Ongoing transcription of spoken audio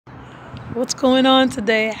What's going on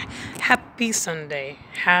today? Happy Sunday.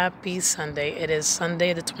 Happy Sunday. It is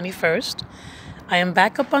Sunday the 21st. I am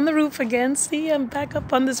back up on the roof again. See, I'm back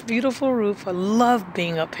up on this beautiful roof. I love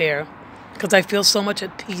being up here because I feel so much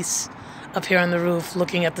at peace up here on the roof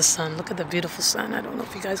looking at the sun. Look at the beautiful sun. I don't know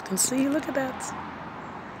if you guys can see. Look at that.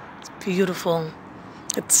 It's beautiful.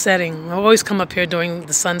 It's setting. I always come up here during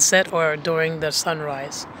the sunset or during the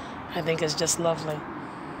sunrise. I think it's just lovely.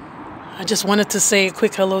 I just wanted to say a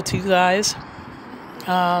quick hello to you guys.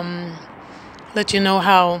 Let you know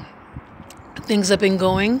how things have been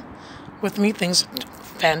going with me. Things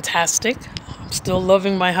fantastic. I'm still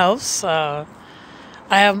loving my house. Oh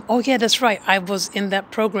yeah, that's right. I was in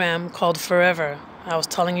that program called Forever I was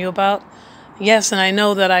telling you about. Yes, and I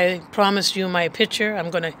know that I promised you my picture.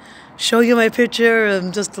 I'm going to show you my picture.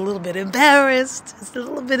 I'm just a little bit embarrassed. It's a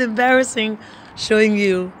little bit embarrassing showing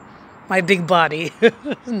you my big body.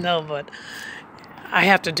 No, but I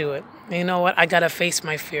have to do it. You know what? I got to face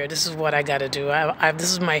my fear. This is what I got to do.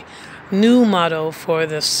 This is my new motto for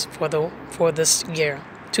this year,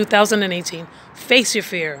 2018. Face your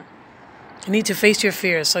fear. You need to face your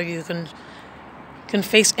fears so you can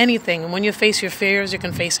face anything. And when you face your fears, you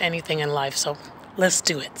can face anything in life. So let's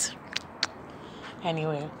do it.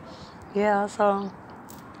 Anyway, yeah, so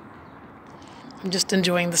I'm just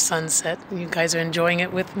enjoying the sunset. You guys are enjoying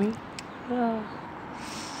it with me.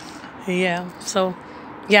 Yeah, so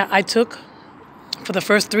yeah, I took, for the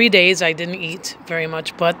first 3 days, I didn't eat very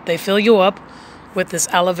much, but they fill you up with this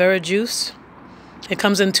aloe vera juice. It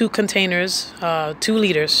comes in 2 containers, 2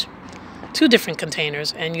 liters, 2 different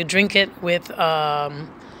containers, and you drink it with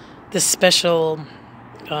this special,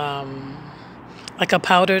 like a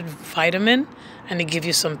powdered vitamin, and they give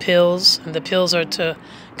you some pills, and the pills are to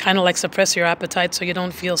kind of like suppress your appetite so you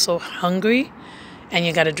don't feel so hungry. And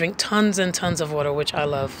you got to drink tons and tons of water, which I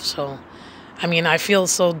love. So, I mean, I feel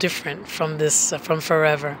so different from this, from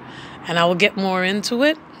Forever. And I will get more into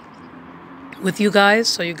it with you guys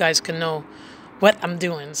so you guys can know what I'm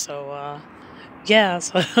doing. So, yeah,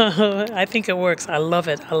 so I think it works. I love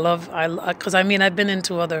it. Because I mean, I've been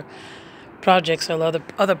into other projects or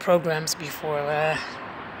other programs before.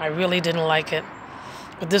 I really didn't like it.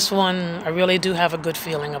 But this one, I really do have a good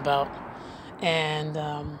feeling about. And,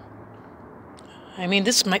 I mean,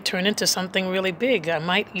 this might turn into something really big. I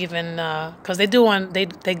might even, because they go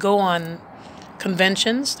on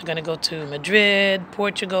conventions. They're going to go to Madrid,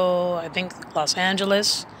 Portugal, I think Los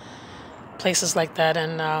Angeles, places like that,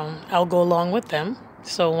 and I'll go along with them.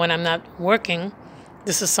 So when I'm not working,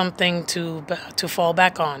 this is something to fall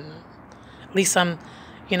back on. At least I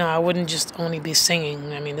wouldn't just only be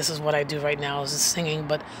singing. I mean, this is what I do right now is singing,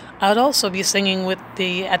 but I'd also be singing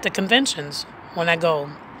at the conventions when I go.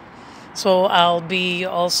 So I'll be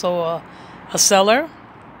also a seller.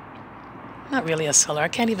 Not really a seller. I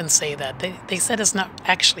can't even say that. They said it's not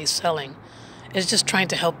actually selling. It's just trying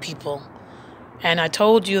to help people. And I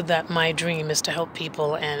told you that my dream is to help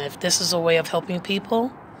people. And if this is a way of helping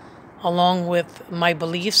people, along with my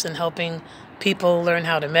beliefs and helping people learn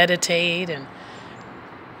how to meditate and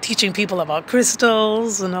teaching people about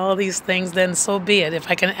crystals and all these things, then so be it.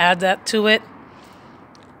 If I can add that to it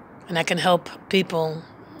and I can help people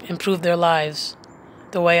improve their lives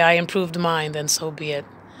the way I improved mine, then so be it.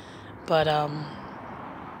 But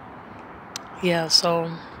yeah,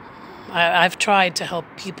 so I've tried to help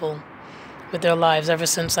people with their lives ever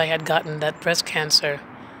since I had gotten that breast cancer.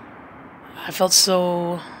 I felt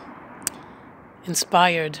so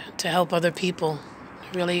inspired to help other people,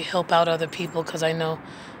 really help out other people, because I know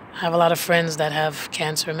I have a lot of friends that have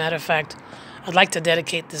cancer. Matter of fact, I'd like to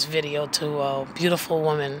dedicate this video to a beautiful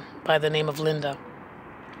woman by the name of Lynda.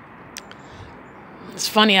 It's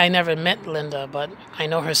funny, I never met Lynda, but I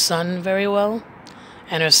know her son very well.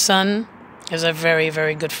 And her son is a very,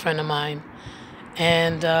 very good friend of mine.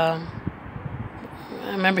 And I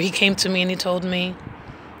remember he came to me and he told me,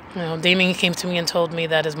 Damien came to me and told me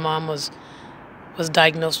that his mom was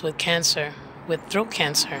diagnosed with cancer, with throat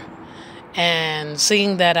cancer. And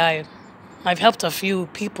seeing that I've helped a few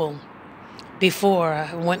people before,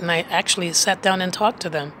 I went and I actually sat down and talked to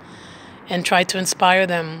them and tried to inspire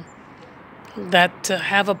them that to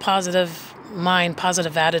have a positive mind,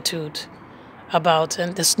 positive attitude about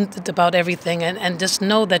everything, and just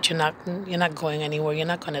know that you're not going anywhere. You're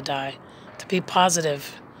not going to die. To be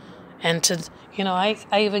positive, and to I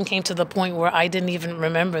even came to the point where I didn't even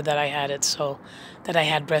remember that I had it, so that I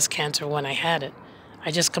had breast cancer when I had it.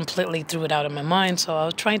 I just completely threw it out of my mind. So I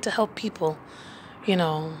was trying to help people,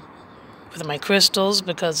 with my crystals,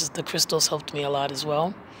 because the crystals helped me a lot as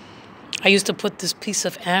well. I used to put this piece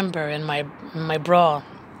of amber in my bra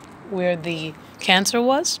where the cancer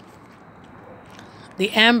was. The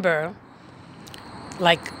amber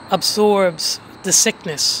like absorbs the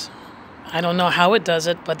sickness. I don't know how it does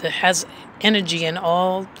it, but it has energy in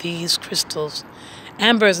all these crystals.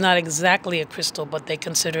 Amber is not exactly a crystal, but they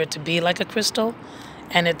consider it to be like a crystal.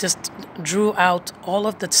 And it just drew out all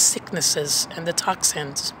of the sicknesses and the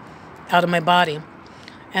toxins out of my body.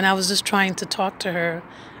 And I was just trying to talk to her.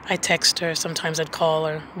 I text her. Sometimes I'd call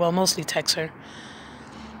her. Well, mostly text her.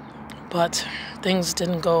 But things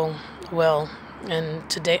didn't go well. And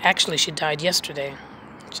today, actually, she died yesterday.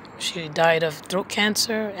 She died of throat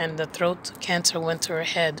cancer, and the throat cancer went to her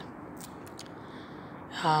head.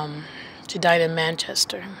 She died in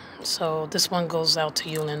Manchester. So this one goes out to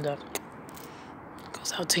you, Lynda.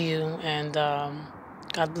 Goes out to you, and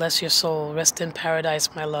God bless your soul. Rest in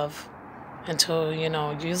paradise, my love. Until,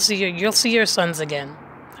 you'll see your sons again.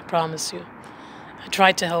 I promise you. I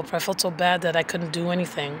tried to help her. I felt so bad that I couldn't do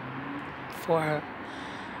anything for her.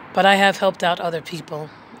 But I have helped out other people,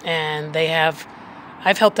 and I've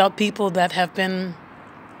helped out people that have been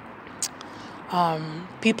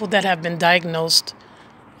diagnosed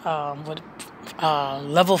with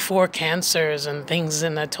level 4 cancers and things,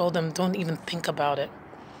 and I told them, don't even think about it.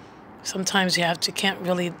 Sometimes you can't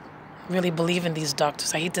really believe in these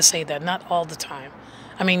doctors. I hate to say that, not all the time.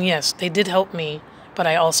 I mean, yes, they did help me, but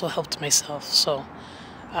I also helped myself. So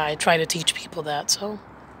I try to teach people that. So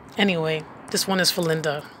anyway, this one is for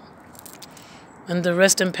Lynda. Lynda,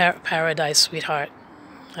 rest in paradise, sweetheart.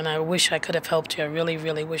 And I wish I could have helped you. I really,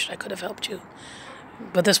 really wish I could have helped you.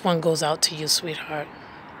 But this one goes out to you, sweetheart.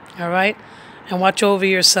 All right? And watch over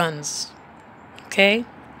your sons. Okay?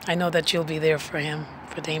 I know that you'll be there for him,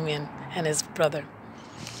 for Damien and his brother.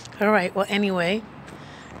 All right. Well, anyway,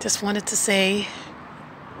 just wanted to say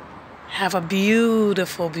have a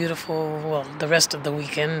beautiful, beautiful, well, the rest of the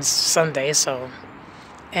weekend, Sunday, so.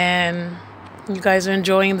 And you guys are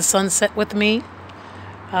enjoying the sunset with me.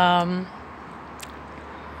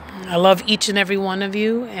 I love each and every one of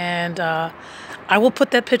you, and I will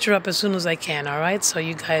put that picture up as soon as I can, all right? So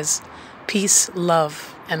you guys, peace,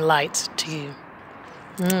 love, and light to you.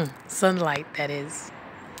 Sunlight, that is.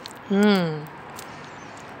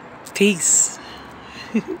 Peace.